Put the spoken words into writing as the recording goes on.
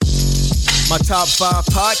My top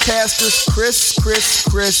 5 podcasters, Chris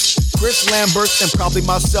Lambert, and probably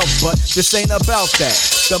myself, but this ain't about that.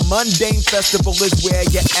 The Mundane Festival is where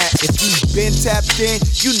you're at. If you've been tapped in,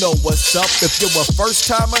 you know what's up. If you're a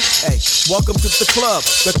first timer, hey, welcome to the club.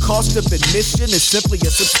 The cost of admission is simply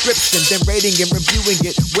a subscription, then rating and reviewing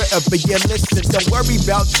it wherever you listen. Don't worry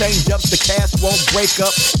about change-ups, the cast won't break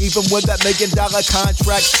up. Even when that $1 million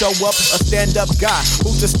contract show up, a stand-up guy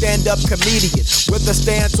who's a stand-up comedian with a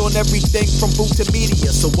stance on everything from food to media.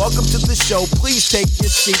 So welcome to the show, please take your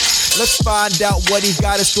seats. Let's find out what he's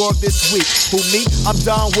got in store this week. Who me? I'm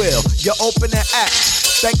Don Will, your opening act.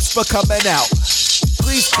 Thanks for coming out.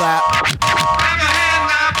 Please clap.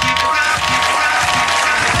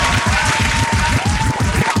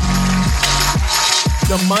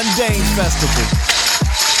 The Mundane Festival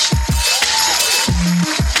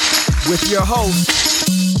with your host,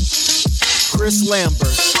 Chris Lambert.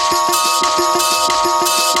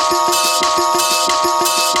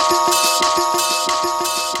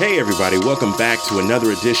 Hey everybody, welcome back to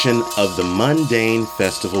another edition of the Mundane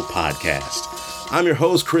Festival podcast. I'm your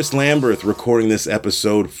host, Chris Lambert, recording this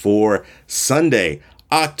episode for Sunday,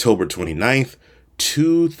 October 29th,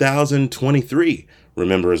 2023.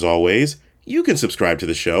 Remember, as always, you can subscribe to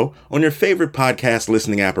the show on your favorite podcast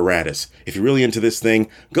listening apparatus. If you're really into this thing,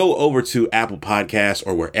 go over to Apple Podcasts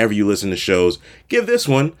or wherever you listen to shows. Give this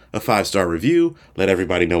one a 5-star review. Let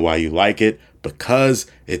everybody know why you like it, because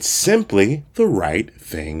it's simply the right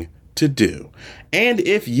thing to do. And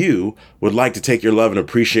if you would like to take your love and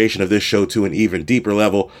appreciation of this show to an even deeper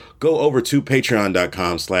level, go over to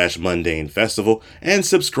patreon.com/Mundane Festival and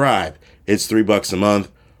subscribe. It's $3 a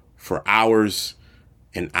month for hours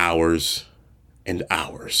and hours and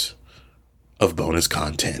hours of bonus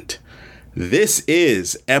content. This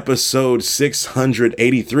is episode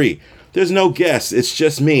 683. There's no guests. It's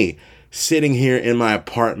just me sitting here in my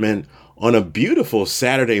apartment on a beautiful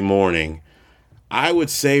Saturday morning. I would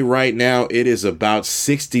say right now it is about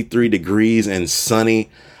 63 degrees and sunny.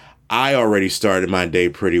 I already started my day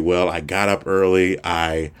pretty well. I got up early.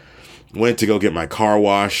 I went to go get my car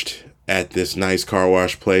washed at this nice car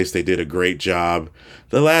wash place. They did a great job.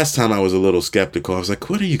 The last time I was a little skeptical. I was like,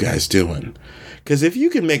 what are you guys doing? Because if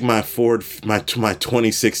you can make my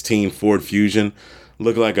 2016 Ford Fusion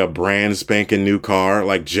look like a brand spanking new car,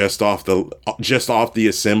 like just off the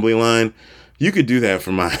assembly line, you could do that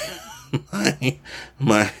for my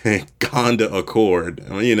my Honda Accord,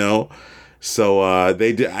 you know. So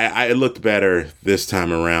they did. I looked better this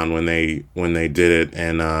time around when they did it,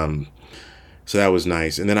 and so that was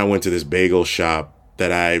nice. And then I went to this bagel shop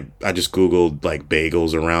that I just Googled like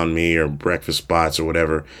bagels around me or breakfast spots or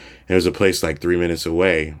whatever. And there was a place like 3 minutes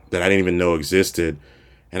away that I didn't even know existed.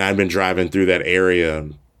 And I've been driving through that area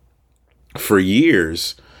for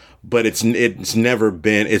years, but it's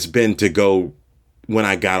been to go when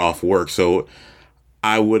I got off work. So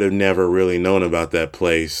I would have never really known about that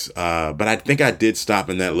place. But I think I did stop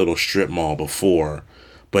in that little strip mall before,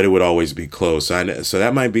 but it would always be closed. So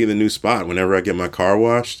that might be the new spot. Whenever I get my car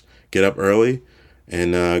washed, get up early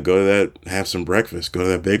and go to that, have some breakfast, go to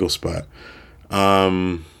that bagel spot.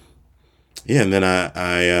 Yeah, and then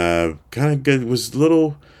I kind of was a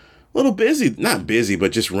little busy, not busy,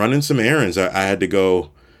 but just running some errands. I had to go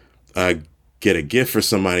get a gift for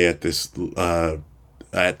somebody at this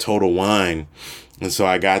at Total Wine, and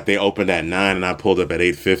so they opened at 9, and I pulled up at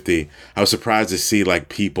 8:50. I was surprised to see like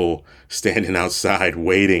people standing outside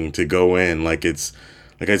waiting to go in, like it's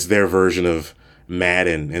their version of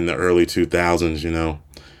Madden in the early 2000s, you know.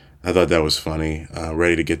 I thought that was funny,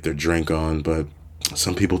 ready to get their drink on, but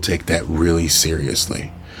some people take that really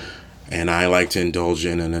seriously. And I like to indulge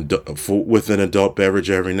in an adult beverage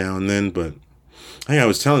every now and then, but I think I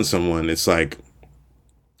was telling someone, it's like,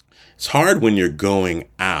 it's hard when you're going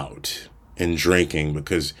out and drinking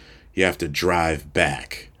because you have to drive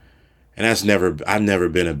back. And I've never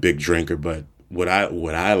been a big drinker, but what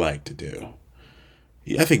I like to do,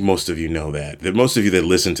 I think most of you know that most of you that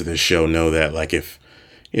listen to this show know that, like, if,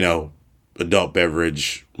 you know, adult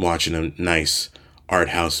beverage, watching a nice art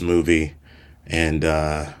house movie, and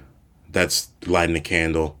that's lighting a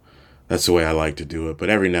candle, that's the way I like to do it. But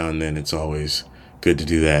every now and then it's always good to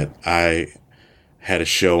do that. I had a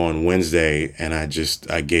show on Wednesday, and I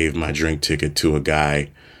gave my drink ticket to a guy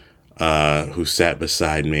who sat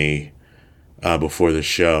beside me before the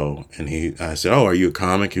show, and I said, "Oh, are you a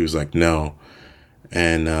comic?" He was like, "No."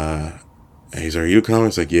 And he's like, "Are you a comic?" I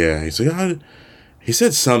was like, "Yeah." He's like, he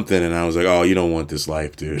said something, and I was like, "Oh, you don't want this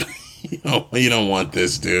life, dude." You don't want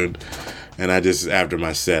this, dude. And after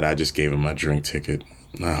my set, I just gave him my drink ticket.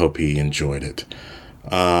 I hope he enjoyed it.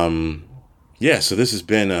 Yeah, so this has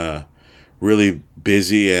been a really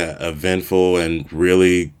busy, eventful, and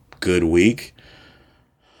really good week.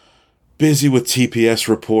 Busy with TPS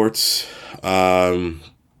reports. I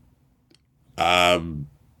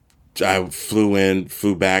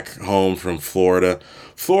flew back home from Florida.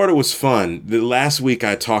 Florida was fun. The last week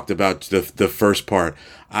I talked about the first part.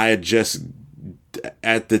 I had just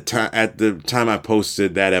at the time I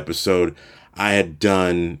posted that episode, I had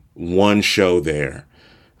done one show there.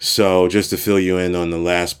 So just to fill you in on the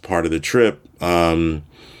last part of the trip, the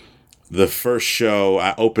first show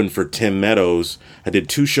I opened for Tim Meadows. I did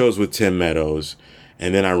 2 shows with Tim Meadows,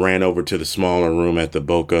 and then I ran over to the smaller room at the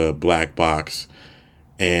Boca Black Box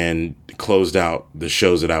and closed out the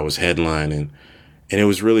shows that I was headlining. And it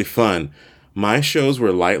was really fun. My shows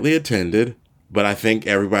were lightly attended, but I think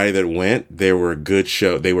everybody that went, they were good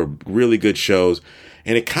show. They were really good shows.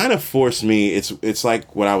 And it kind of forced me, it's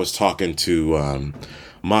like what I was talking to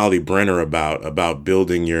Molly Brenner about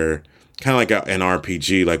building your, kind of like an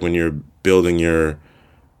RPG, like when you're building your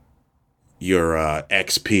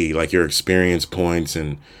XP, like your experience points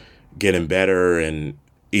and getting better. And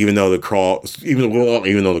even though the crowd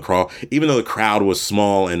was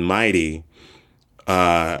small and mighty,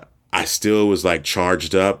 I still was like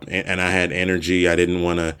charged up and I had energy. I didn't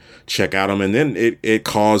want to check out them. And then it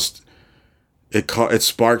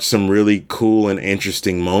sparked some really cool and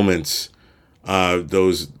interesting moments.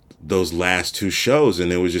 Those last 2 shows.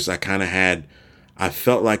 And it was just, I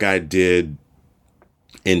felt like I did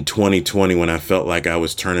in 2020 when I felt like I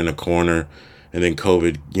was turning a corner and then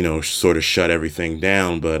COVID, sort of shut everything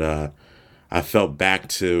down. But, I felt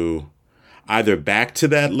either back to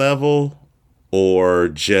that level or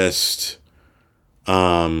just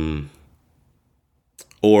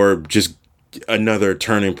another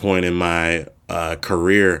turning point in my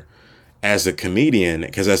career as a comedian.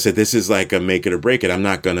 Because I said, this is like a make it or break it. I'm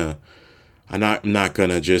not gonna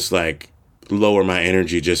just like lower my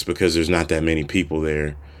energy just because there's not that many people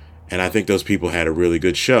there. And I think those people had a really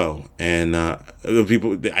good show, and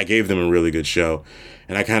I gave them a really good show,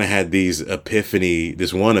 and I kind of had this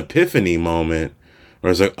one epiphany moment where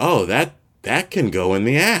I was like, oh, that can go in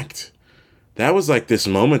the act. That was like this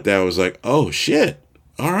moment that I was like, oh shit,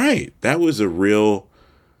 all right, that was a real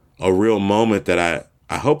moment that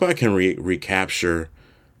I hope I can recapture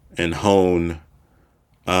and hone.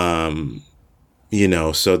 So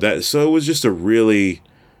it was just a really,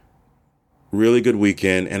 really good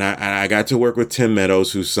weekend. And I got to work with Tim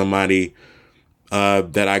Meadows, who's somebody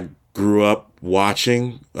that I grew up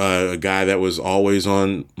watching, a guy that was always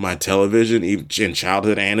on my television, even in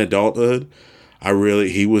childhood and adulthood.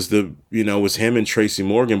 He was was him and Tracy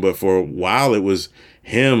Morgan, but for a while it was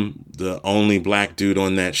him, the only black dude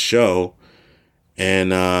on that show.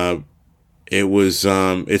 And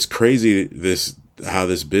it's crazy how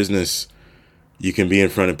this business, you can be in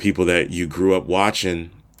front of people that you grew up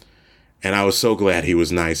watching. And I was so glad he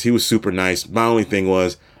was nice. He was super nice. My only thing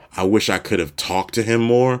was, I wish I could have talked to him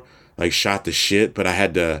more, like shot the shit, but I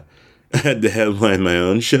had to headline my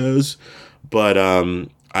own shows. But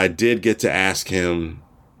I did get to ask him.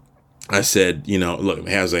 I said, look,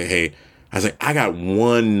 I was like, I got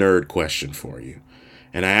one nerd question for you.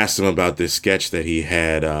 And I asked him about this sketch that he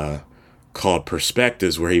had called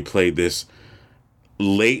Perspectives, where he played this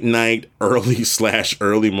late night,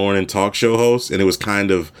 early morning talk show host. And it was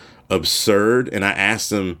kind of absurd. And I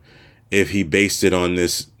asked him if he based it on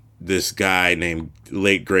this guy named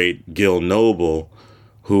late great Gil Noble,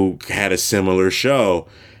 who had a similar show.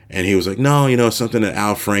 And he was like, no, something that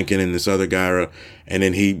Al Franken and this other guy. And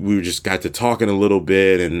then we just got to talking a little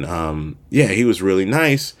bit. And he was really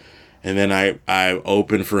nice. And then I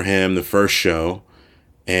opened for him the first show.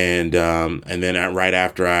 And then right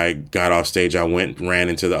after I got off stage, I ran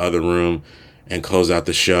into the other room and closed out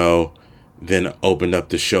the show. Then opened up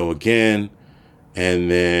the show again. And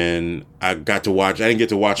then I didn't get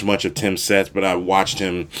to watch much of Tim's sets, but I watched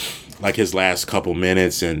him like his last couple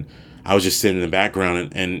minutes, and I was just sitting in the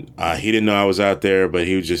background, and he didn't know I was out there, but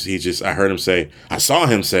I saw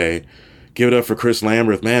him say, "Give it up for Chris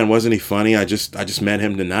Lambert, man, wasn't he funny? I just met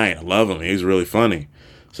him tonight. I love him. He was really funny."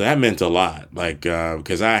 So that meant a lot, like,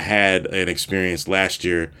 because I had an experience last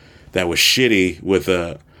year that was shitty with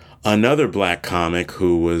another black comic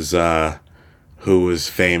who was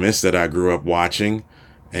famous that I grew up watching,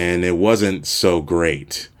 and it wasn't so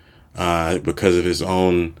great because of his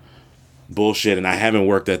own bullshit. And I haven't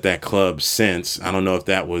worked at that club since. I don't know if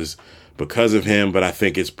that was because of him, but I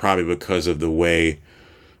think it's probably because of the way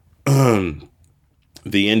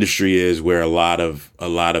the industry is, where a lot of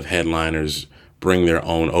headliners bring their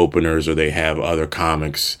own openers, or they have other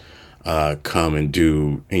comics come and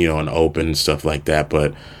do an open and stuff like that.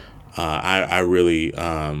 But I really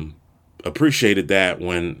appreciated that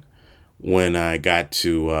when I got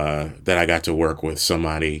to work with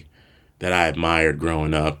somebody that I admired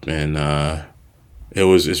growing up, and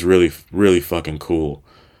it's really really fucking cool.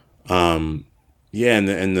 Yeah,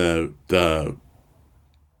 and the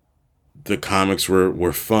comics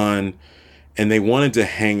were fun, and they wanted to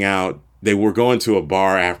hang out. They were going to a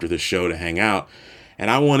bar after the show to hang out,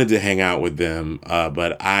 and I wanted to hang out with them,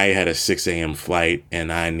 but I had a 6 a.m. flight,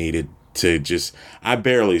 and I needed to I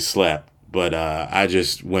barely slept, but I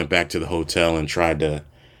just went back to the hotel and tried to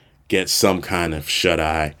get some kind of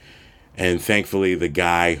shut-eye. And thankfully, the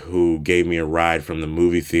guy who gave me a ride from the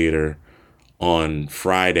movie theater on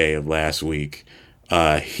Friday of last week,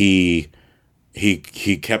 he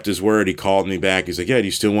kept his word. He called me back. He's like, "Yeah, do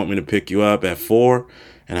you still want me to pick you up at 4?"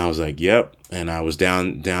 And I was like, "Yep." And I was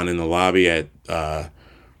down in the lobby at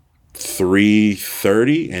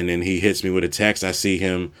 3:30, and then he hits me with a text. I see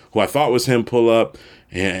him, who I thought was him, pull up,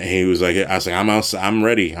 and he was like, I was like, I'm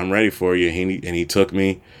ready for you. And he took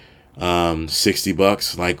me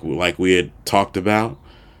 $60 like we had talked about,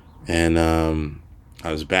 and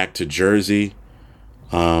I was back to Jersey,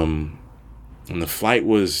 and the flight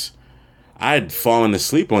was, I had fallen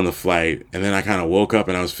asleep on the flight, and then I kind of woke up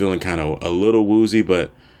and I was feeling kind of a little woozy,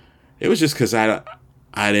 but it was just because I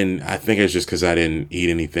think it's just because I didn't eat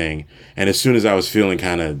anything. And as soon as I was feeling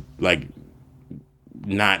kind of like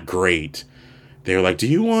not great, they were like, do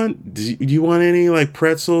you want any like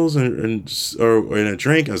pretzels or a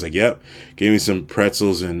drink? I was like, yep. Gave me some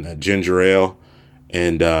pretzels and a ginger ale,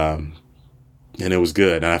 and it was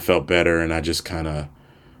good. And I felt better, and I just kind of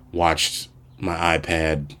watched my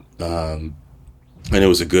iPad, and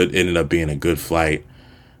ended up being a good flight,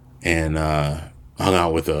 and hung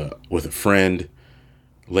out with a friend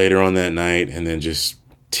later on that night, and then just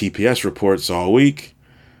TPS reports all week.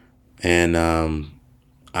 And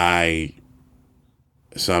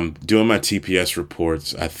so I'm doing my TPS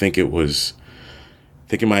reports. I think it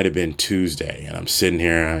might have been Tuesday, and I'm sitting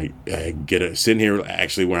here. Sitting here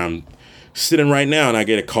actually where I'm sitting right now, and I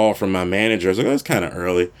get a call from my manager. I was like, "Oh, it's kind of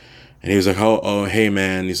early," and he was like, "Oh, hey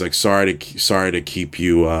man," he's like, "Sorry to keep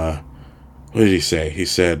you." What did he say? He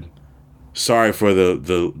said, "Sorry for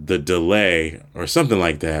the delay," or something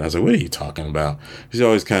like that. I was like, "What are you talking about?" He's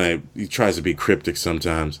always he tries to be cryptic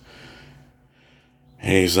sometimes.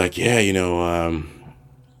 And he's like, "Yeah,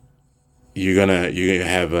 you're gonna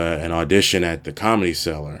have an audition at the Comedy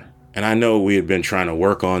Cellar." And I know we had been trying to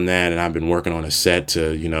work on that, and I've been working on a set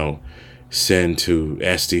to, send to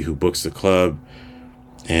Esty, who books the club.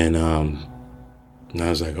 And I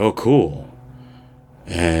was like, "Oh, cool."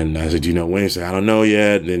 And I said, "Do you know when?" He said, "I don't know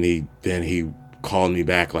yet." And then he called me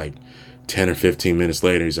back like 10 or 15 minutes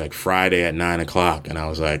later. He's like, "Friday at 9:00. And I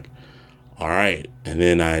was like, "All right." And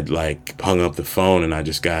then I hung up the phone, and I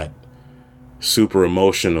just got super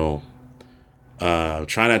emotional.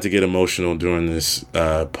 Try not to get emotional during this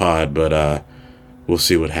pod, but we'll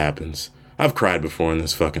see what happens. I've cried before in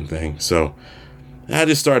this fucking thing. So I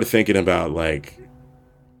just started thinking about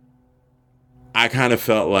I kind of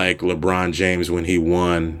felt like LeBron James when he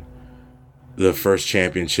won the first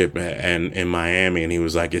championship in Miami, and he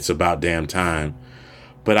was like, "It's about damn time."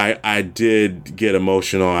 But I did get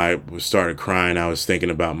emotional. I started crying. I was thinking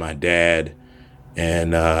about my dad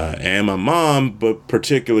and my mom, but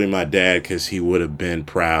particularly my dad, because he would have been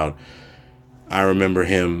proud. I remember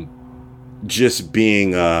him just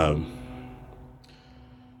being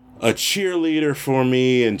a cheerleader for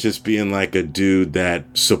me, and just being like a dude that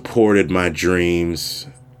supported my dreams.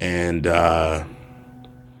 And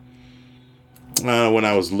when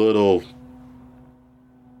I was little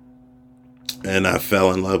and I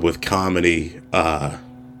fell in love with comedy, I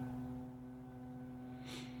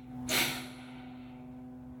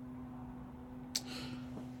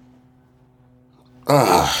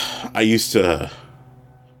used to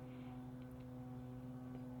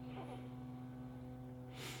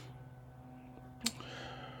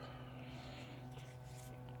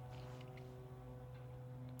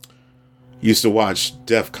watch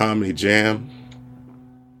Def Comedy Jam.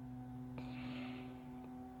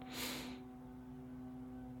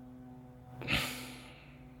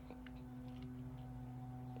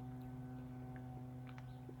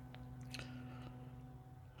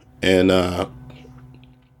 And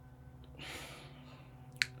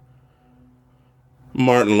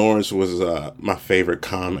Martin Lawrence was my favorite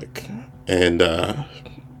comic, and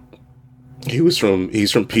he's from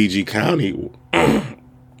PG County,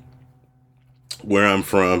 where I'm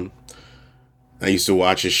from. I used to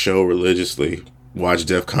watch his show religiously, watch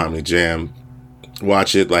Def Comedy Jam,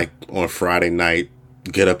 watch it on Friday night,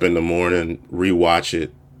 get up in the morning, rewatch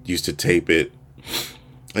it, used to tape it.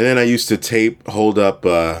 And then I used to hold up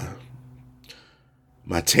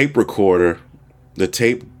my tape recorder, the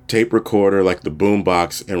tape recorder, like the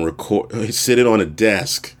boombox, and sit it on a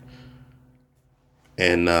desk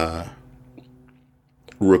and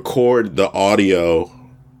record the audio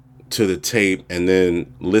to the tape and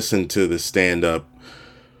then listen to the stand-up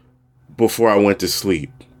before I went to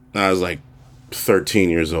sleep. I was like 13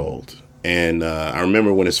 years old. And I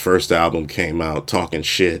remember when his first album came out, Talking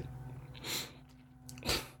Shit.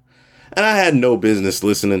 And I had no business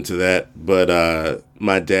listening to that, but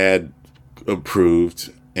my dad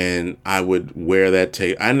approved, and I would wear that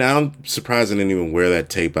tape. I'm surprised I didn't even wear that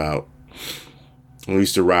tape out. We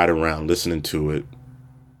used to ride around listening to it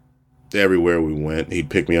everywhere we went. He'd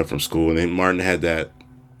pick me up from school, and then Martin had that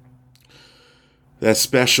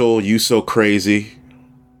special "You So Crazy,"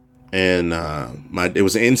 and it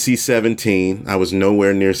was NC-17. I was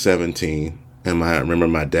nowhere near 17, and I remember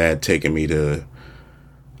my dad taking me to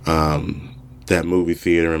that movie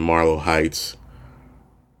theater in Marlow Heights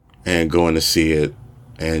and going to see it,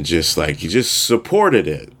 and just like he just supported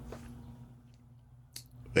it.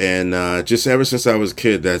 And just ever since I was a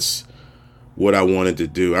kid, that's what I wanted to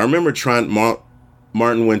do. I remember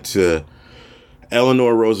Martin went to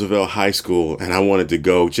Eleanor Roosevelt High School, and I wanted to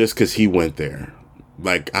go just because he went there.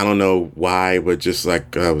 Like, I don't know why, but just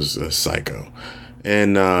like I was a psycho.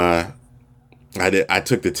 And I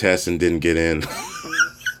took the test and didn't get in.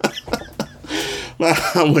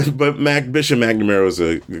 But Bishop McNamara was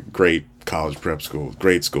a great college prep school,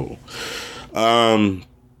 great school. And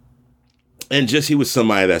just he was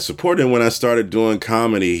somebody that supported. And when I started doing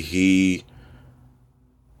comedy, he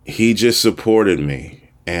just supported me.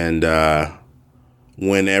 And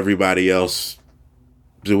when everybody else,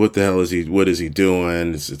 what is he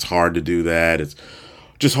doing? It's hard to do that. It's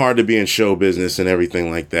just hard to be in show business and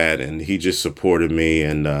everything like that. And he just supported me.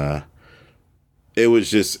 And it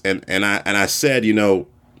was just, and I said, you know,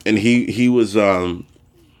 and he was, I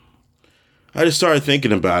just started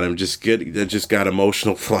thinking about him, just got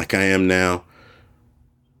emotional like I am now.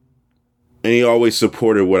 And he always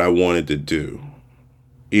supported what I wanted to do.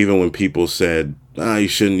 Even when people said, you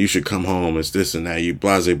should come home, it's this and that, you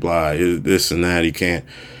blase blah, this and that, you can't.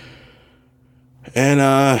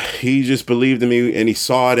 And he just believed in me, and he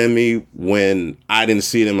saw it in me when I didn't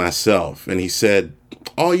see it in myself. And he said,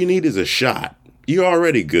 all you need is a shot. You're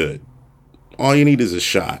already good. All you need is a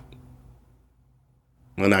shot.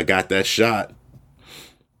 And I got that shot.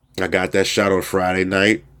 I got that shot on Friday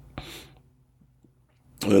night.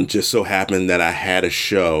 And it just so happened that I had a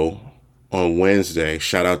show on Wednesday.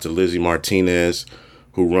 Shout out to Lizzie Martinez,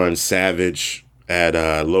 who runs Savage at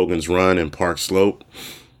Logan's Run in Park Slope.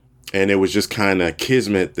 And it was just kind of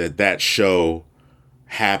kismet that show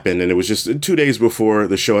happened. And it was just 2 days before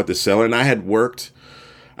the show at the Cellar. And I'd worked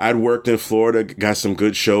in Florida, got some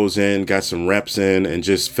good shows in, got some reps in, and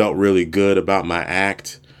just felt really good about my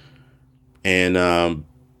act. And I'm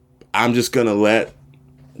just gonna let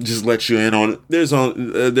you in on it.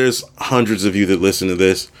 There's hundreds of you that listen to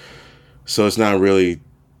this, so it's not really,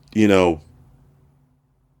 you know,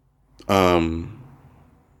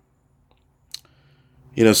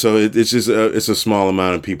 so it's just it's a small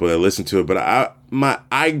amount of people that listen to it. But my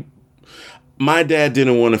dad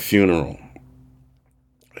didn't want a funeral.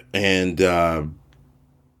 And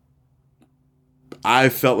I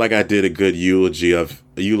felt like I did a good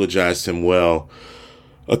eulogized him well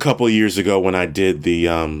a couple of years ago when I did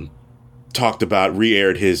the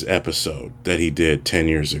re-aired his episode that he did 10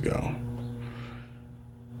 years ago.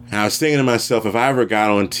 And I was thinking to myself, if I ever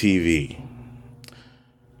got on TV,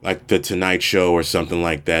 like the Tonight Show or something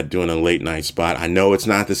like that, doing a late night spot, I know it's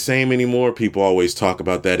not the same anymore. People always talk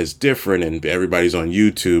about that as different, and everybody's on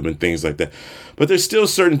YouTube and things like that. But there's still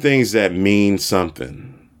certain things that mean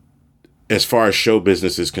something. As far as show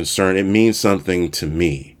business is concerned, it means something to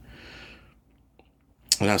me.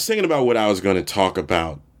 And I was thinking about what I was going to talk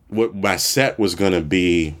about, what my set was going to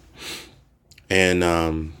be. And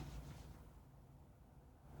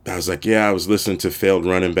I was like, I was listening to Failed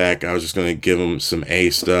Running Back. I was just going to give him some A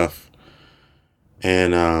stuff.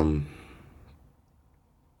 And then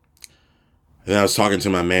I was talking to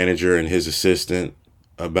my manager and his assistant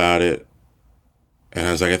about it. And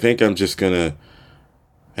I was like, I think I'm just going to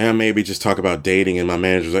maybe just talk about dating. And my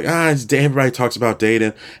manager was like, everybody talks about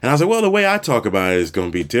dating. And I was like, well, the way I talk about it is going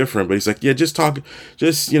to be different. But he's like, yeah,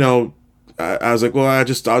 I was like, well, I'll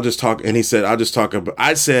just talk. And he said, I'll just talk about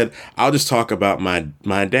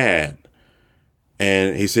my dad.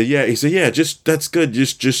 And he said, yeah, just, that's good.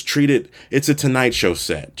 Just treat it. It's a Tonight Show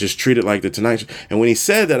set. Just treat it like the Tonight Show. And when he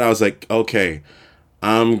said that, I was like, okay,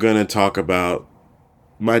 I'm going to talk about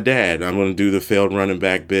my dad. I'm going to do the Failed Running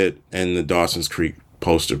Back bit and the Dawson's Creek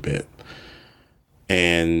poster bit.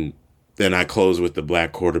 And then I closed with the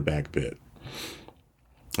black quarterback bit.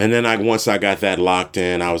 And then once I got that locked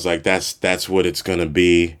in, I was like, that's what it's gonna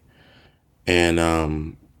be. And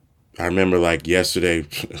I remember like yesterday,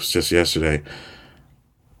 it was just yesterday,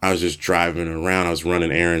 I was just driving around. I was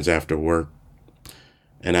running errands after work,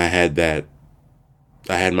 and I had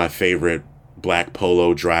my favorite black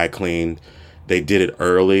polo dry cleaned. They did it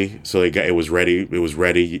early, so it was ready. It was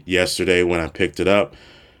ready yesterday when I picked it up,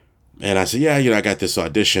 and I said, yeah, I got this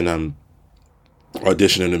audition. I'm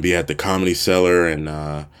auditioning to be at the Comedy Cellar, and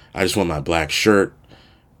I just want my black shirt.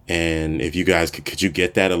 And if you guys could you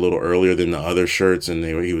get that a little earlier than the other shirts? And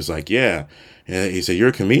he was like, yeah. And he said, you're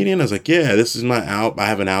a comedian? I was like, yeah, this is my album. I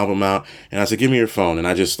have an album out. And I said, give me your phone. And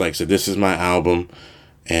I just said, this is my album.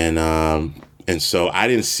 And so I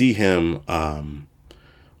didn't see him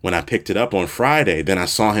when I picked it up on Friday. Then I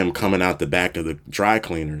saw him coming out the back of the dry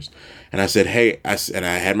cleaners. And I said, hey, and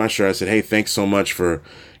I had my shirt. I said, hey, thanks so much for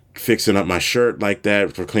fixing up my shirt like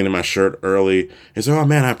that, for cleaning my shirt early. He said, oh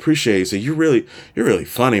man, I appreciate it. He said, you're really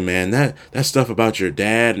funny, man. That stuff about your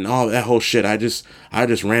dad and all that whole shit, I just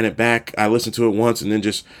ran it back. I listened to it once and then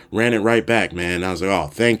just ran it right back, man. And I was like, oh,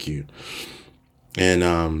 thank you. And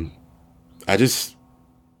I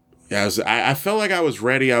felt like I was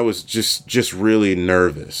ready. I was just really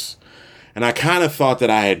nervous. And I kind of thought that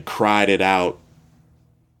I had cried it out,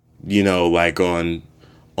 like on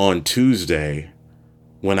Tuesday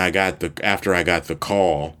after I got the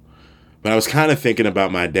call. But I was kind of thinking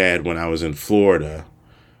about my dad when I was in Florida.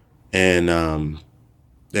 And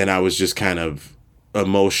I was just kind of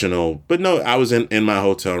emotional. But no, I was in my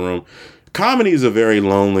hotel room. Comedy is a very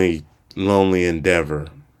lonely endeavor.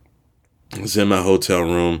 I was in my hotel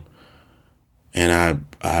room, and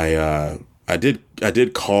I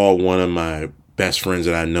did call one of my best friends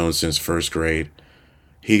that I'd known since first grade.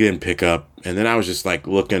 He didn't pick up, and then I was just like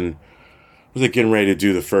getting ready to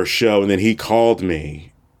do the first show, and then he called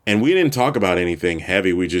me, and we didn't talk about anything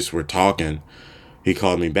heavy. We just were talking. He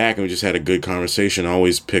called me back, and we just had a good conversation. I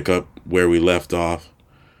always pick up where we left off.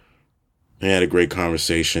 We had a great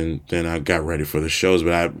conversation. Then I got ready for the shows,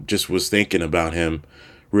 but I just was thinking about him,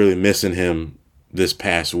 really missing him this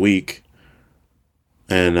past week.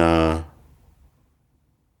 And I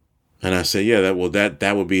said, yeah,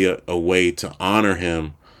 that would be a way to honor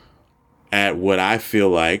him at what I feel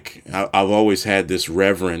like. I've always had this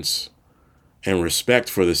reverence and respect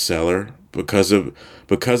for the Cellar because of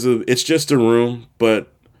it's just a room,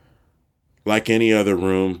 but like any other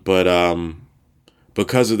room, but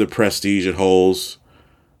because of the prestige it holds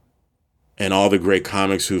and all the great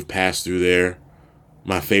comics who've passed through there,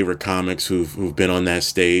 my favorite comics who've been on that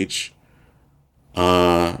stage,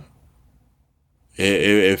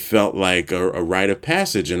 it felt like a rite of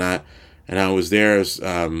passage, and I was there as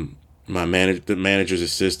the manager's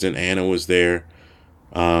assistant Anna was there,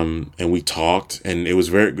 and we talked, and it was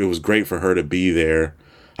great for her to be there.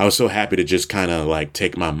 I was so happy to just kind of like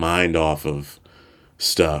take my mind off of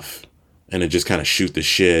stuff and to just kind of shoot the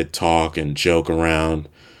shit, talk and joke around.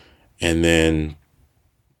 And then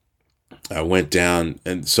I went down,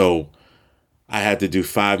 and so I had to do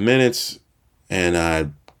 5 minutes, and I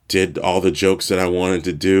did all the jokes that I wanted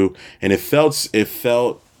to do, and it felt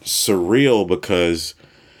surreal because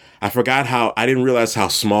I didn't realize how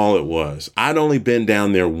small it was. I'd only been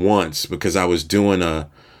down there once because I was doing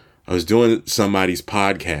somebody's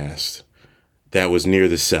podcast that was near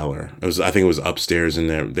the Cellar. I think it was upstairs in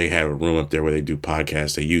there. They have a room up there where they do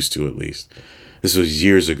podcasts. They used to, at least. This was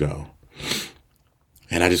years ago.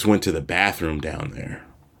 And I just went to the bathroom down there.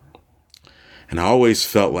 And I always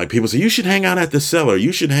felt like people say, you should hang out at the Cellar.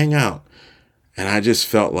 You should hang out. And I just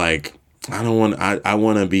felt like I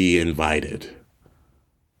want to be invited.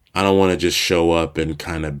 I don't want to just show up and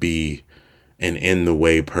kind of be an in the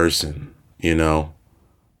way person,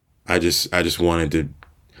 I just wanted to,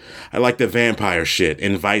 I like the vampire shit,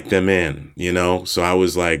 invite them in, So I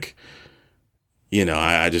was like,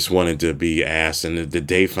 I just wanted to be asked. And the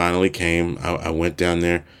day finally came. I went down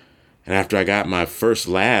there, and after I got my first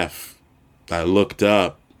laugh, I looked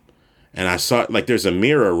up and I saw, like, there's a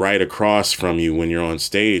mirror right across from you when you're on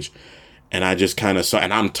stage. And I just kind of saw,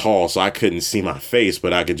 and I'm tall, so I couldn't see my face,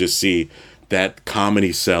 but I could just see that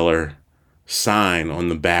Comedy Cellar sign on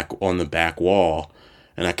the back wall.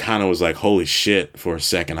 And I kind of was like, holy shit, for a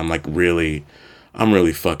second. I'm like, I'm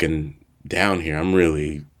really fucking down here. I'm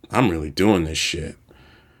really doing this shit.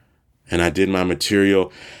 And I did my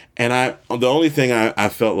material. And the only thing I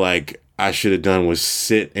felt like I should have done was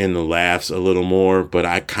sit in the laughs a little more, but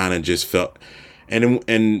I kind of just felt,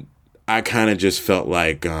 and I kind of just felt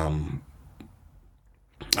like,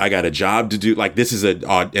 I got a job to do. Like, this is an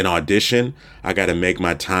audition. I got to make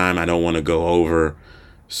my time. I don't want to go over.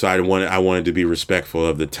 So I wanted to be respectful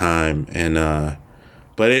of the time, and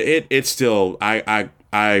but it still I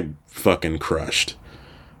fucking crushed.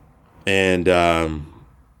 And I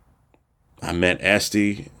met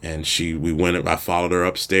Esty, and I followed her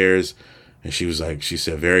upstairs, and she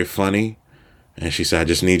said, very funny. And she said, I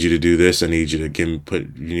just need you to do this. I need you to you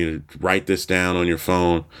need to write this down on your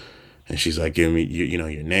phone. And she's like, give me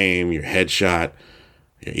your name, your headshot,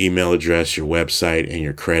 your email address, your website, and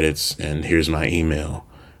your credits. And here's my email.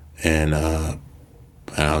 And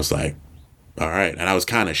I was like, all right. And I was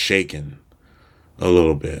kind of shaking a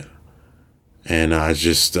little bit. And I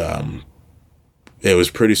just, it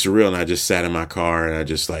was pretty surreal. And I just sat in my car and I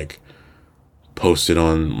just like posted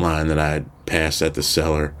online that I had passed at the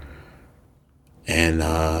cellar. And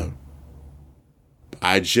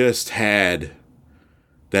I just had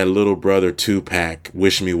that Little Brother 2-pack,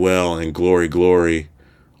 Wish Me Well and Glory Glory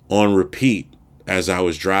on repeat as I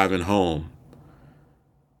was driving home.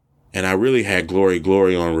 And I really had Glory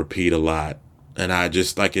Glory on repeat a lot. And I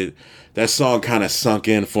just like it. That song kind of sunk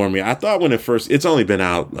in for me. I thought when it's only been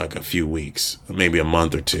out like a few weeks, maybe a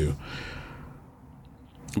month or two.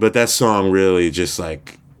 But that song really just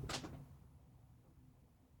like,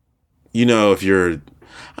 I don't know if you're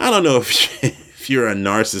a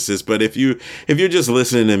narcissist, but if you're just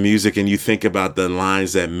listening to music and you think about the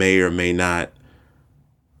lines that may or may not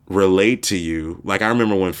relate to you. Like I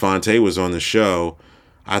remember when Fonte was on the show,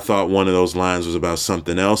 I thought one of those lines was about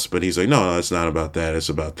something else, but he's like, no, it's not about that. It's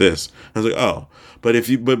about this. I was like, oh, but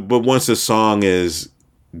but once the song is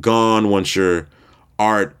gone, once your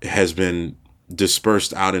art has been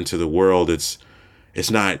dispersed out into the world, it's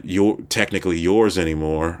not technically yours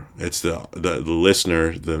anymore. It's the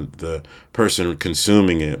listener, the person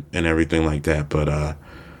consuming it and everything like that. But I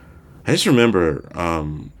just remember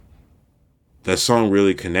that song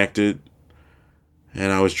really connected,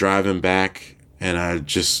 and I was driving back. And I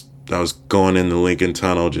was going in the Lincoln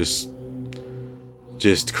Tunnel, just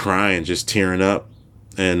crying, just tearing up.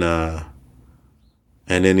 And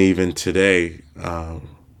then even today,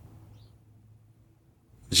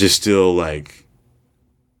 just still like,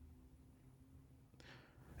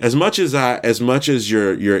 as much as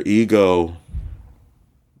your ego's,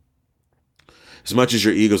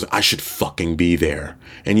 I should fucking be there.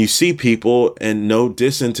 And you see people, and no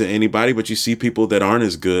dissing to anybody, but you see people that aren't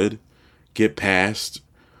as good get past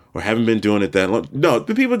or haven't been doing it that long. No,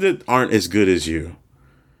 the people that aren't as good as you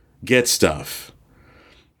get stuff.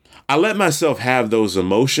 I let myself have those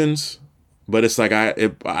emotions, but it's like I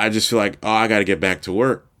just feel like, oh, I got to get back to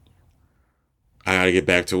work. I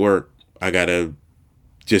got to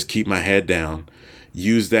just keep my head down,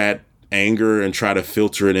 use that anger and try to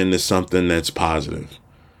filter it into something that's positive.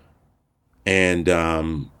 And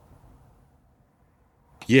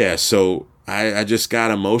so I just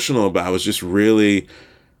got emotional about it. I was just really,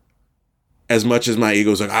 as much as my ego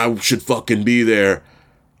was like, I should fucking be there,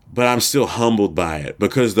 but I'm still humbled by it,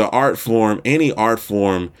 because the art form, any art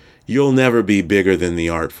form, you'll never be bigger than the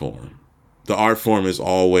art form. The art form is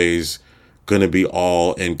always going to be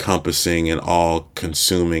all encompassing and all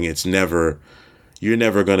consuming. You're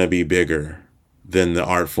never going to be bigger than the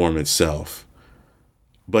art form itself.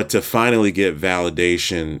 But to finally get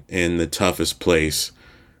validation in the toughest place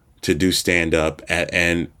to do stand up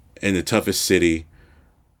and in the toughest city,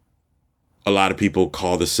 a lot of people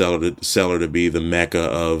call the Cellar to be the mecca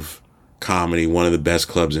of comedy, one of the best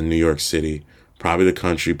clubs in New York City, probably the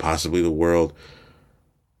country, possibly the world.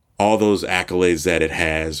 All those accolades that it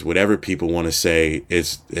has, whatever people want to say,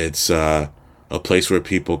 it's a place where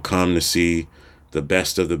people come to see the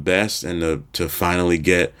best of the best, and to finally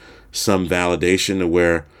get some validation, to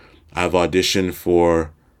where I've auditioned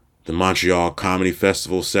for the Montreal Comedy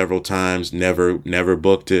Festival several times, never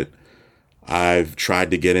booked it. I've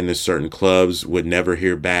tried to get into certain clubs, would never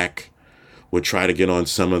hear back, would try to get on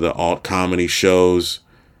some of the alt comedy shows,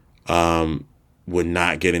 would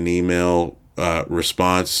not get an email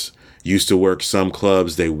response. Used to work some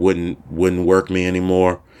clubs, they wouldn't work me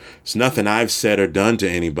anymore. It's nothing I've said or done to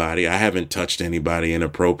anybody. I haven't touched anybody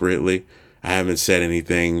inappropriately. I haven't said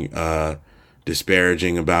anything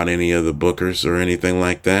disparaging about any of the bookers or anything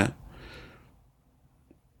like that.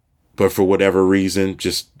 But for whatever reason,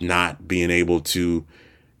 just not being able to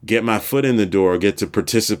get my foot in the door, get to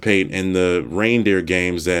participate in the reindeer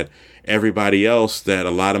games that everybody else, that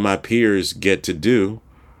a lot of my peers get to do,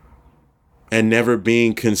 and never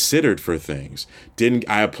being considered for things.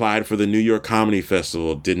 I applied for the New York Comedy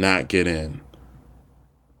Festival, did not get in.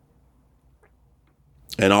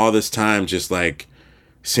 And all this time, just like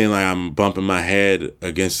seeing like I'm bumping my head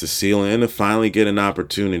against the ceiling, and to finally get an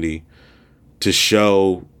opportunity to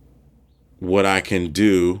show what I can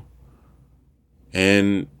do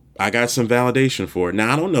and I got some validation for it.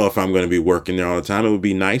 Now, I don't know if I'm going to be working there all the time. It would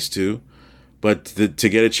be nice to, but to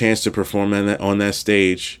get a chance to perform on that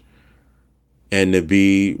stage, and to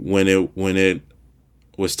be when it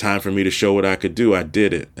was time for me to show what I could do, I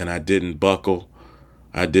did it, and I didn't buckle.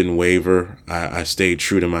 I didn't waver. I stayed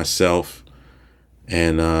true to myself,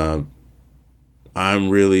 and I'm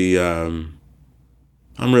really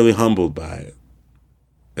humbled by it.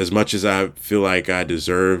 As much as I feel like I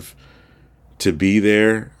deserve to be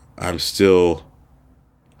there, I'm still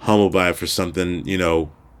humbled by it for something,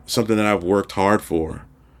 something that I've worked hard for.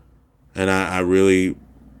 And I really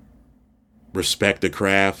respect the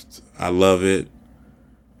craft. I love it.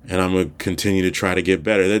 And I'm going to continue to try to get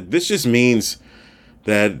better. This just means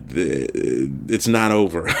that it's not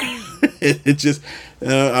over. It just,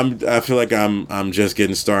 I feel like I'm just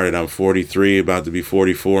getting started. I'm 43, about to be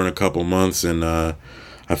 44 in a couple months. And I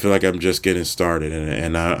feel like I'm just getting started.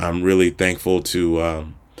 And I'm really thankful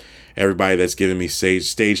to everybody that's given me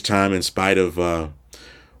stage time, in spite of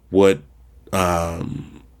what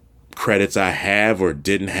credits I have or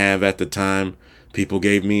didn't have at the time. People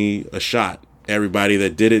gave me a shot. Everybody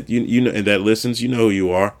that did it, you know, and that listens, you know who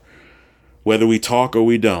you are. Whether we talk or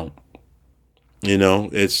we don't,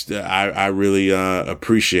 it's I really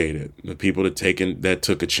appreciate it. The people that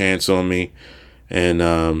took a chance on me, and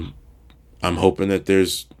I'm hoping that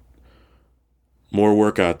there's more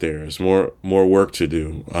work out there. There's more work to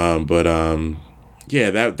do. Yeah,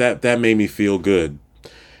 that made me feel good.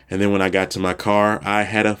 And then when I got to my car, I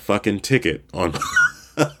had a fucking ticket on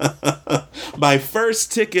my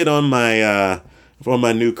first ticket on my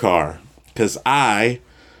new car, because I,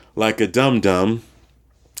 like a dum-dum,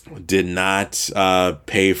 did not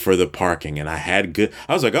pay for the parking. And I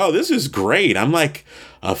was like, oh, this is great. I'm like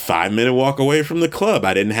a 5-minute walk away from the club.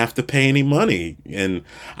 I didn't have to pay any money. And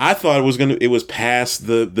I thought it was past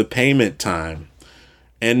the payment time.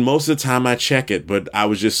 And most of the time I check it, but I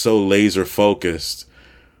was just so laser focused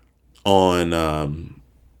on,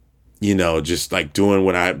 just like doing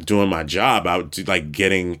my job. I would like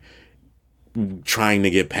trying to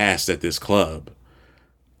get past at this club.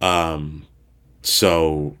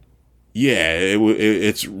 So yeah,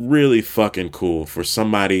 it's really fucking cool for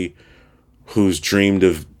somebody who's dreamed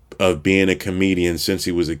of being a comedian since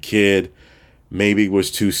he was a kid, maybe was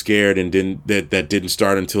too scared and didn't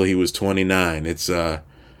start until he was 29. It's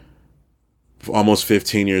almost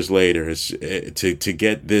 15 years later. It's to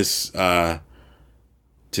get this type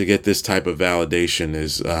of validation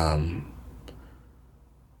is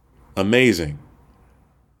amazing.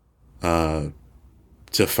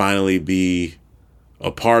 To finally be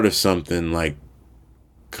a part of something, like,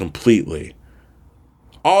 completely.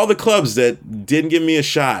 All the clubs that didn't give me a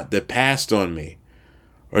shot, that passed on me,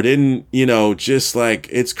 or didn't, just like,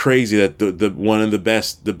 it's crazy that the one of the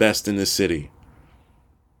best in the city,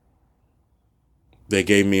 they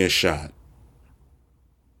gave me a shot.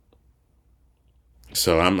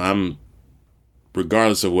 So I'm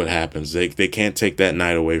regardless of what happens, they can't take that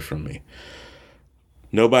night away from me.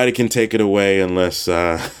 Nobody can take it away unless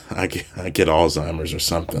I get Alzheimer's or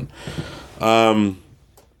something.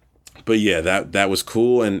 But yeah, that was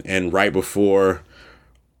cool. And right before,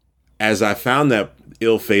 as I found that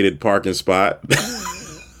ill-fated parking spot,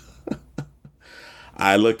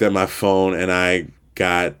 I looked at my phone and I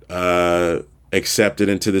got accepted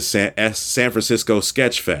into the San Francisco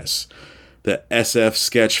Sketch Fest, the SF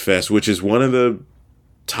Sketch Fest, which is one of the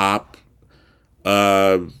top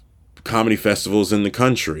comedy festivals in the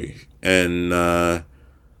country, and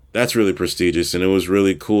that's really prestigious, and it was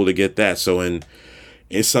really cool to get that. So in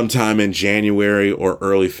sometime in January or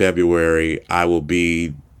early February, I will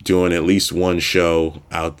be doing at least one show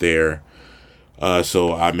out there,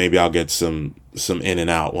 so maybe I'll get some in and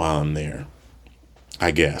out while I'm there, I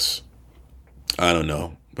guess. I don't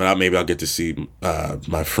know, but maybe I'll get to see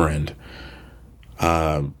my friend.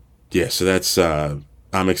 Yeah, so that's I'm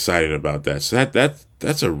excited about that. So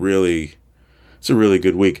that's a really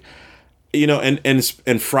good week,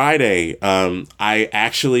 and Friday, I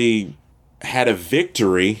actually had a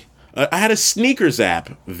victory. I had a sneakers app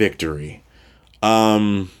victory.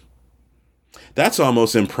 That's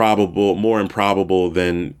almost more improbable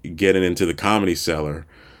than getting into the Comedy Cellar,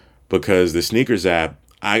 because the sneakers app,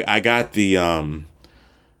 I got the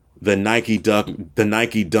Nike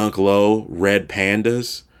Dunk Low red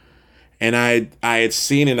pandas. And I had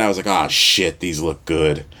seen it and I was like, oh shit, these look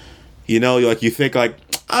good. Like you think like,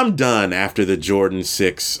 I'm done after the Jordan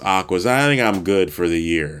 6 Aquas. I think I'm good for the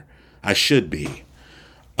year. I should be.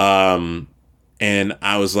 And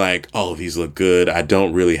I was like, oh, these look good. I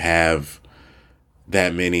don't really have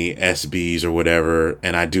that many SBs or whatever.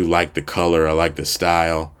 And I do like the color. I like the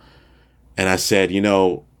style. And I said,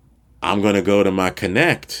 I'm going to go to my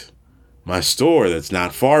Connect, my store that's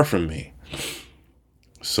not far from me.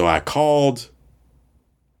 So I called.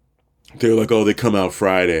 They were like, oh, they come out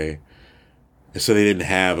Friday. And so they didn't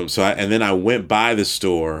have them. And then I went by the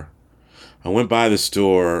store.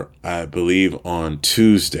 I believe, on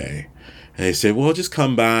Tuesday. And they said, well, just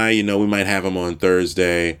come by. We might have them on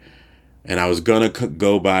Thursday. And I was going to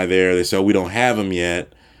go by there. They said, oh, we don't have them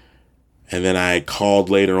yet. And then I called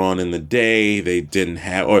later on in the day. They didn't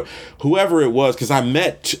have, or whoever it was, because I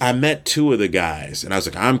met two of the guys. And I was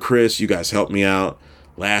like, I'm Chris. You guys helped me out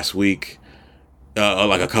last week.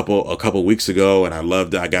 Like a couple weeks ago, and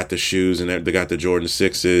I got the shoes, and they got the Jordan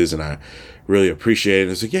 6s, and I really appreciate it. I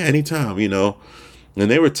was like, yeah, anytime, and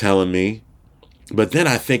they were telling me, but then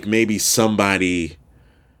I think maybe somebody,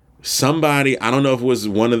 I don't know if it was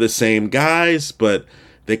one of the same guys, but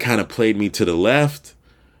they kind of played me to the left,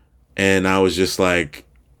 and I was just like,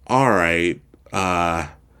 all right, I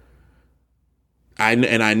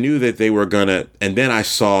knew that they were gonna, and then I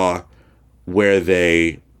saw where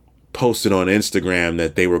they posted on Instagram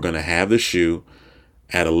that they were going to have the shoe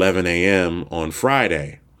at 11 a.m. on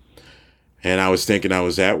Friday. And I was thinking, I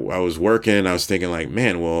was working. I was thinking like,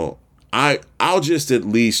 man, well, I'll just at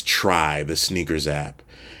least try the SNKRS app.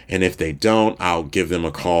 And if they don't, I'll give them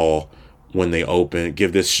a call when they open,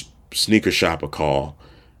 give this sneaker shop a call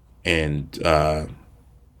and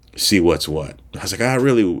see what's what. I was like, I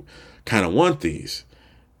really kind of want these.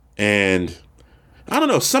 And I don't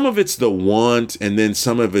know, some of it's the want, and then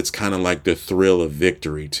some of it's kind of like the thrill of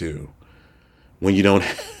victory too. When you don't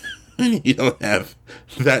have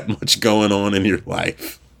that much going on in your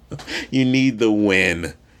life. You need the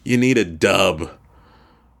win. You need a dub.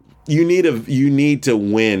 You need to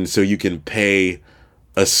win so you can pay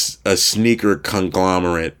a sneaker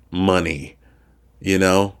conglomerate money,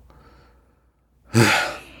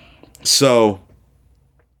 So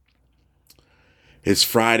it's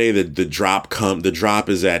Friday. The drop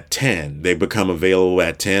is at 10. They become available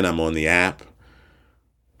at 10. I'm on the app,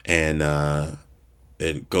 and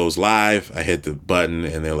it goes live. I hit the button,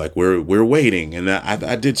 and they're like, "We're waiting." And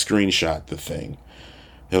I did screenshot the thing.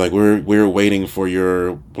 They're like, "We're waiting for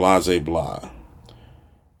your blah blah blah."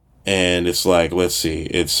 And it's like, let's see.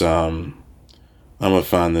 It's I'm gonna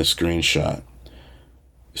find this screenshot.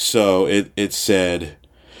 So it said,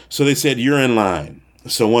 they said you're in line.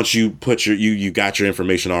 So once you put you got your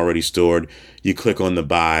information already stored, you click on the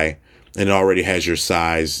buy, and it already has your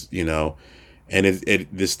size, and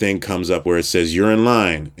this thing comes up where it says you're in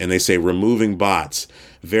line, and they say removing bots,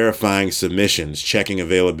 verifying submissions, checking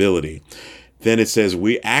availability. Then it says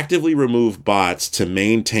we actively remove bots to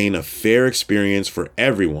maintain a fair experience for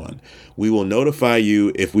everyone. We will notify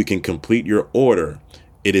you if we can complete your order.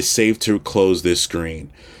 It is safe to close this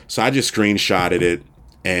screen. So I just screenshotted it,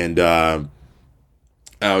 and I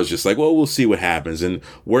was just like, well, we'll see what happens. And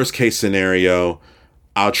worst case scenario,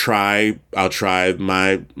 I'll try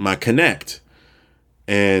my Connect.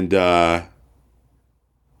 And then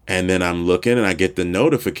I'm looking, and I get the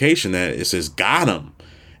notification that it says got him.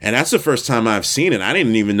 And that's the first time I've seen it. I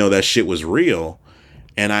didn't even know that shit was real.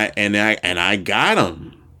 And I got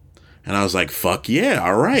him. And I was like, fuck yeah,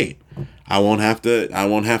 all right. I won't have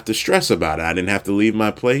to stress about it. I didn't have to leave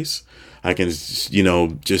my place. I can, just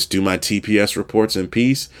do my TPS reports in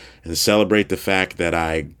peace and celebrate the fact that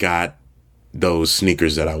I got those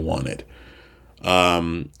sneakers that I wanted.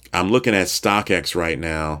 I'm looking at StockX right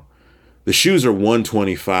now. The shoes are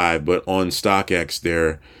 $125, but on StockX,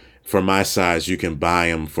 they're, for my size, you can buy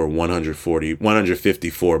them for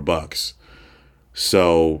 $154.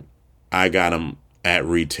 So I got them at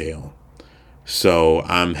retail. So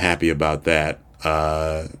I'm happy about that.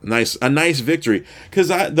 A nice victory, because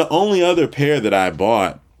the only other pair that I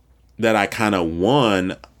bought that I kind of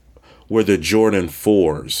won were the Jordan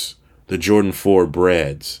 4s, the Jordan 4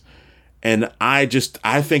 breads. And I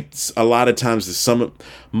think a lot of times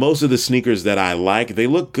most of the sneakers that I like, they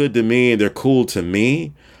look good to me and they're cool to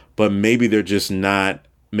me, but maybe they're just not,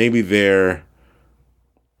 maybe they're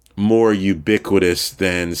more ubiquitous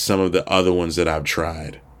than some of the other ones that I've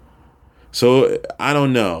tried. So I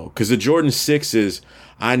don't know, because the Jordan 6s,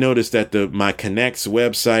 I noticed that my Connect's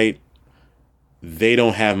website, they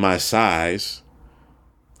don't have my size.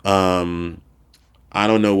 I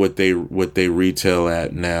don't know what they retail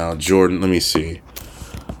at now. Jordan, let me see.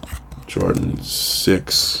 Jordan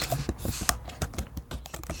 6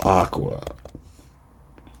 Aqua.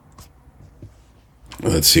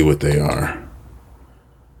 Let's see what they are.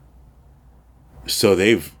 So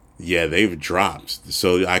they've dropped.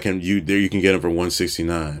 So you can get them for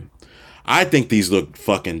 $169. I think these look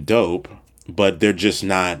fucking dope, but they're just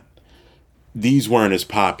not. These weren't as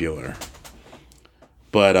popular.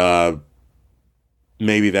 but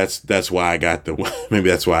maybe that's why I got the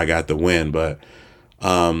win. But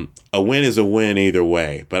a win is a win either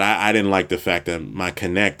way. But I didn't like the fact that my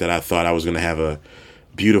connect that I thought I was going to have a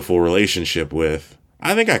beautiful relationship with,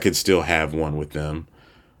 I think I could still have one with them.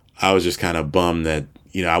 I was just kind of bummed that,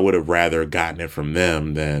 I would have rather gotten it from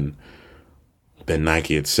them than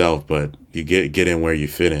Nike itself, but you get in where you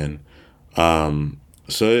fit in.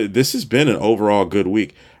 So this has been an overall good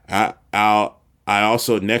week. I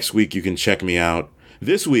also, next week you can check me out.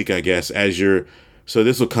 This week, I guess, so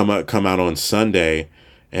this will come out on Sunday,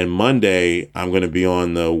 and Monday I'm going to be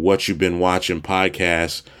on the What You've Been Watching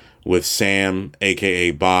podcast with Sam,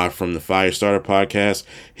 aka Bob from the Firestarter podcast.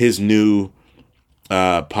 His new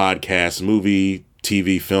podcast, movie,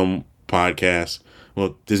 TV, film podcast.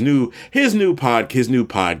 Well, his new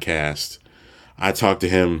podcast. I talked to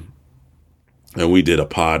him, and we did a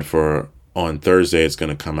pod on Thursday. It's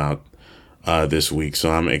going to come out this week,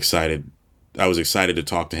 so I'm excited. I was excited to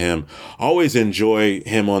talk to him. Always enjoy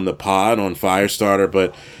him on the pod on Firestarter,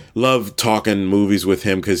 but love talking movies with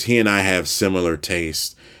him because he and I have similar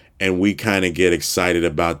tastes, and we kind of get excited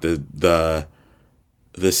about the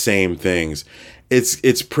same things.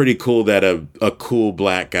 It's pretty cool that a cool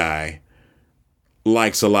black guy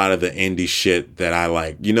likes a lot of the indie shit that I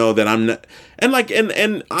like. That I'm not,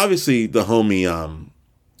 and obviously the homie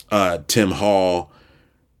Tim Hall.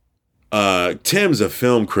 Tim's a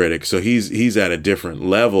film critic, so he's at a different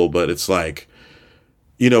level, but it's like,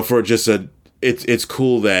 for just it's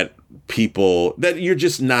cool that that you're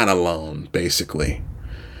just not alone, basically.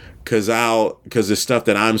 Cause the stuff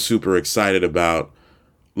that I'm super excited about,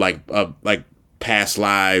 like Past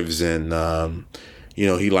Lives, and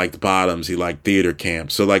he liked Bottoms, he liked Theater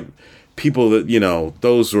Camp. So like people that,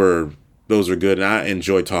 those were good, and I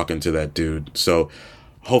enjoy talking to that dude. So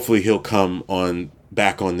hopefully he'll come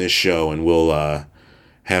back on this show, and we'll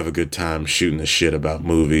have a good time shooting the shit about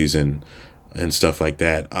movies and stuff like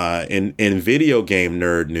that. In video game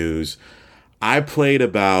nerd news, I played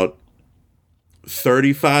about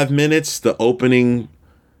 35 minutes, the opening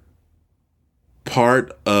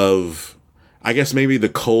part of, I guess maybe the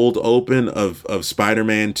cold open of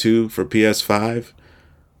Spider-Man 2 for PS5.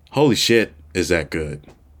 Holy shit, is that good.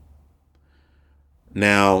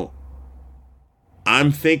 Now,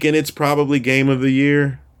 I'm thinking it's probably game of the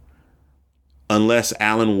year, unless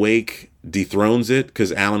Alan Wake dethrones it,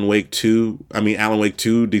 because Alan Wake 2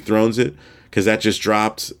 dethrones it, because that just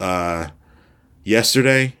dropped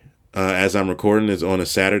yesterday. As I'm recording, it's on a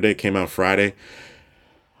Saturday, came out Friday.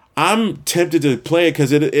 I'm tempted to play it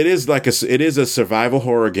because it is a survival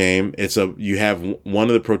horror game. You have one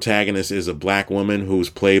of the protagonists is a black woman who's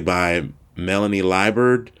played by Melanie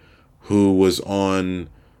Liburd, who was on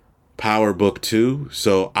Power Book 2.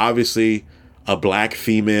 So obviously a black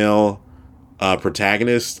female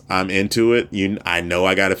protagonist. I'm into it. I know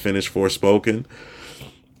I got to finish Forspoken.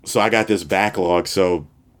 So I got this backlog. So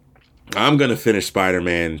I'm going to finish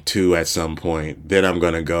Spider-Man 2 at some point. Then I'm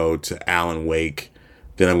going to go to Alan Wake.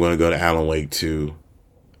 Then I'm going to go to Alan Wake 2.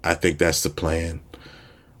 I think that's the plan.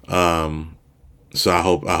 So I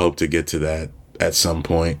hope to get to that at some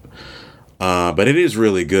point. But it is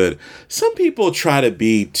really good. Some people try to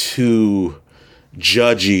be too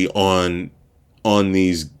judgy on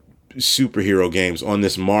these superhero games, on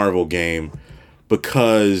this Marvel game,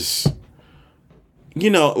 because,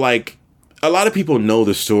 like, a lot of people know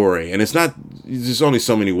the story, and there's only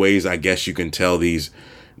so many ways I guess you can tell these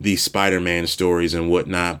Spider-Man stories and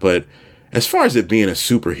whatnot, but as far as it being a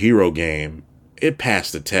superhero game, it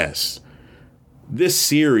passed the test. This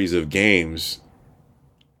series of games,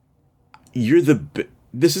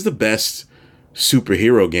 this is the best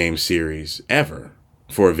superhero game series ever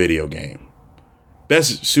for a video game.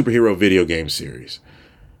 Best superhero video game series.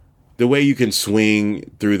 The way you can swing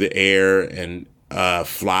through the air and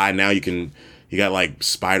fly. Now you got like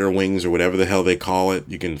spider wings or whatever the hell they call it.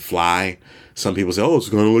 You can fly. Some people say, oh, it's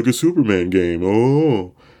kind of like a Superman game.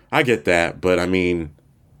 Oh, I get that. But I mean,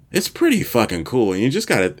 it's pretty fucking cool. And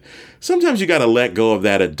sometimes you gotta let go of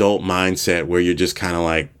that adult mindset where you're just kind of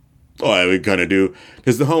like, oh, I would kind of do.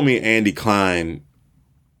 Because the homie Andy Klein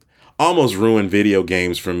almost ruined video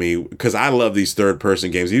games for me, because I love these third-person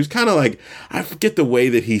games. He was kind of like, I forget the way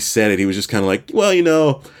that he said it. He was just kind of like,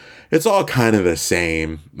 well, it's all kind of the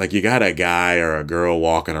same. Like, you got a guy or a girl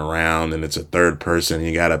walking around, and it's a third person, and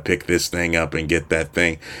you got to pick this thing up and get that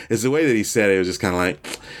thing. It's the way that he said it. It was just kind of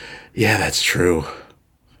like, yeah, that's true.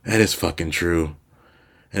 That is fucking true.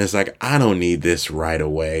 And it's like, I don't need this right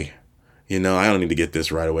away. I don't need to get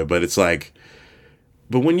this right away. But it's like,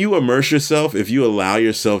 but when you immerse yourself, if you allow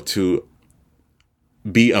yourself to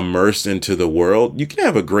be immersed into the world, you can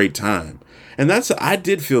have a great time. And I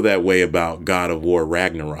did feel that way about God of War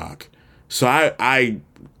Ragnarok. So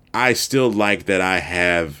I still like that I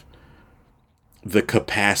have the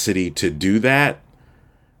capacity to do that.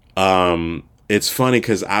 It's funny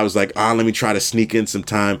because I was like, let me try to sneak in some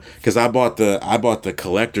time, because I bought the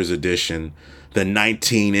collector's edition, the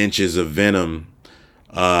 19 inches of Venom.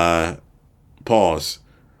 Pause.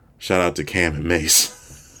 Shout out to Cam and Mace.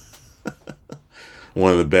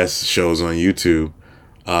 One of the best shows on YouTube.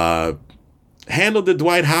 Handled the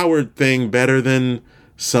Dwight Howard thing better than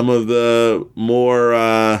some of the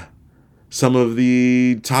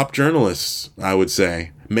top journalists, I would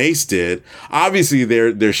say. Mace did. Obviously,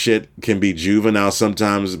 their shit can be juvenile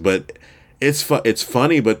sometimes, but it's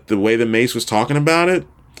funny. But the way that Mace was talking about it,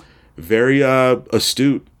 very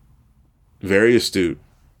astute, very astute,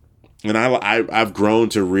 and I've grown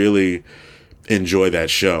to really enjoy that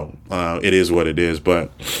show. It is what it is,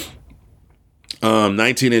 but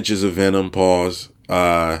 19 inches of Venom. Pause.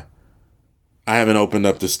 I haven't opened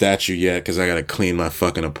up the statue yet because I gotta clean my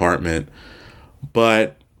fucking apartment,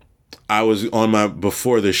 but I was on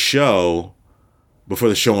before the show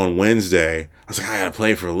on Wednesday. I was like, I gotta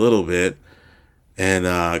play for a little bit, and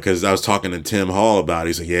because I was talking to Tim Hall about it.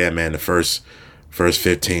 He's like, yeah, man, the first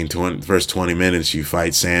 20 minutes you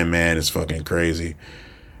fight Sandman is fucking crazy.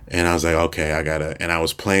 And I was like, okay, I gotta. And I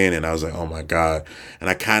was playing, and I was like, oh my god. And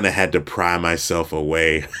I kind of had to pry myself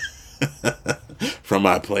away from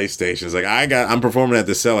my PlayStation. It's like, I'm performing at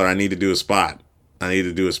the Cellar. I need to do a spot.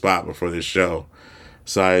 Before this show.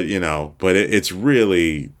 So but it's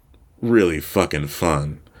really, really fucking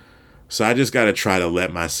fun. So I just got to try to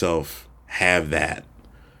let myself have that,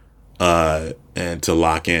 and to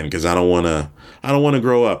lock in, because I don't want to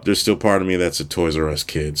grow up. There's still part of me that's a Toys R Us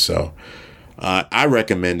kid. So I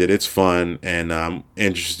recommend it. It's fun, and I'm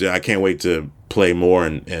interested. I can't wait to play more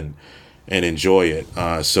and enjoy it.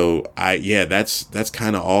 That's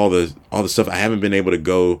kind of all the stuff. I haven't been able to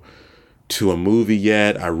go to a movie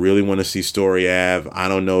yet. I really want to see Story Ave. I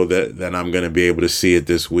don't know that I'm going to be able to see it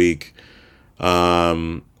this week.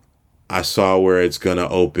 I saw where it's going to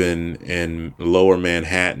open in Lower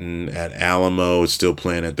Manhattan at Alamo. It's still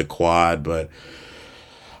playing at the Quad, but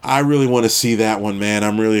I really want to see that one, man.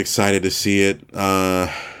 I'm really excited to see it.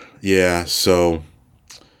 So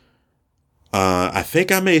I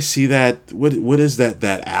think I may see that. What is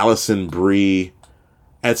that Allison Brie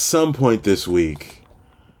at some point this week?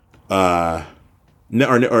 Or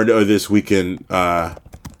this weekend.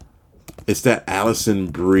 It's that Allison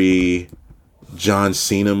Brie John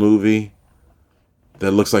Cena movie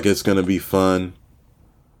that looks like it's gonna be fun.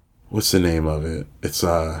 What's the name of it? It's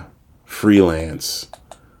Freelance.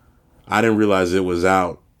 I didn't realize it was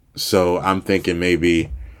out, so I'm thinking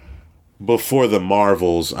maybe before the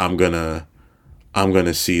Marvels, I'm gonna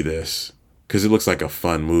see this, because it looks like a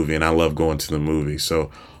fun movie, and I love going to the movie.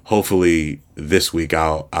 So hopefully this week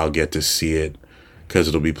I'll get to see it, because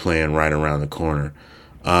it'll be playing right around the corner.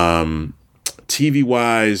 TV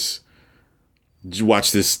wise, did you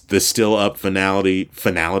watch the Still Up finale?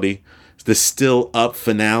 The Still Up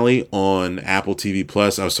finale on Apple TV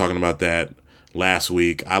Plus. I was talking about that last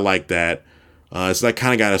week. I like that. It's like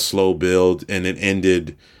kind of got a slow build, and it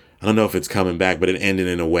ended. I don't know if it's coming back, but it ended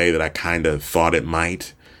in a way that I kind of thought it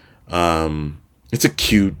might. It's a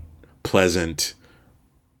cute, pleasant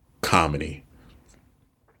comedy.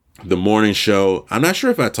 The Morning Show, I'm not sure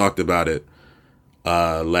if I talked about it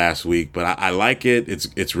last week, but I like it.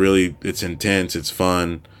 It's really intense. It's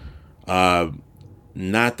fun.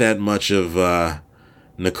 Not that much of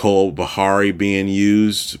Nicole Bahari being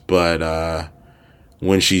used, but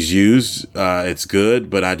when she's used, it's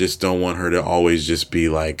good. But I just don't want her to always just be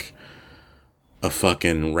like a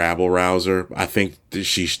fucking rabble rouser. I think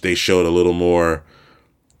that they showed a little more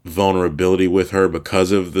vulnerability with her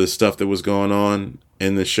because of the stuff that was going on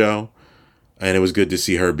in the show, and it was good to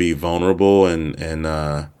see her be vulnerable and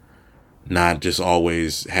not just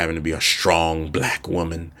always having to be a strong black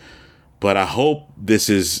woman. But I hope this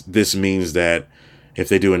means that if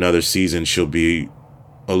they do another season, she'll be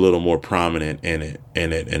a little more prominent in it,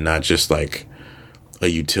 and not just like a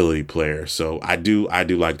utility player. So I do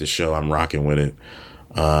like the show. I'm rocking with it.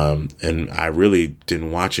 And I really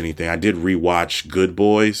didn't watch anything. I did rewatch Good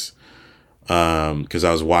Boys, because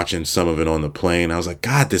I was watching some of it on the plane. I was like,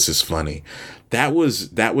 God, this is funny. That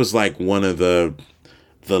was like one of the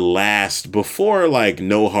last, before like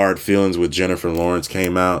No Hard Feelings with Jennifer Lawrence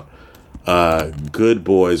came out. Good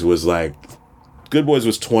Boys was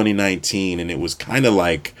 2019, and it was kind of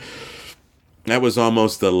like, that was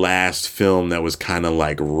almost the last film that was kind of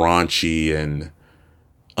like raunchy and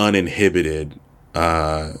uninhibited.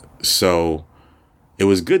 So it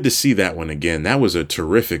was good to see that one again. That was a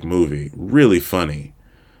terrific movie, really funny.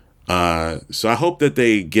 So I hope that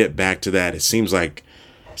they get back to that. It seems like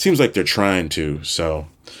they're trying to. So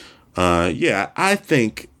yeah, I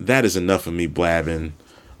think that is enough of me blabbing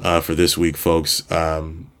for this week, folks.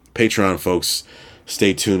 Patreon folks,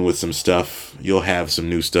 stay tuned with some stuff. You'll have some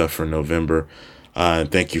new stuff for November.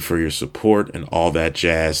 Thank you for your support and all that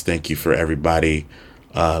jazz. Thank you for everybody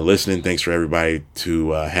listening. Thanks for everybody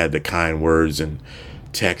to had the kind words and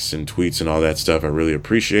texts and tweets and all that stuff. I really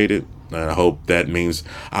appreciate it. And I hope that means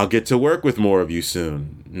I'll get to work with more of you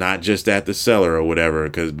soon, not just at the cellar or whatever.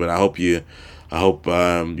 But I hope you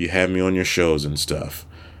have me on your shows and stuff,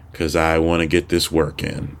 because I want to get this work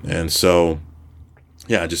in. And so,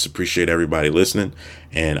 yeah, I just appreciate everybody listening,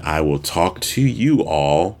 and I will talk to you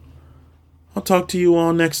all. I'll talk to you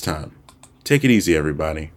all next time. Take it easy, everybody.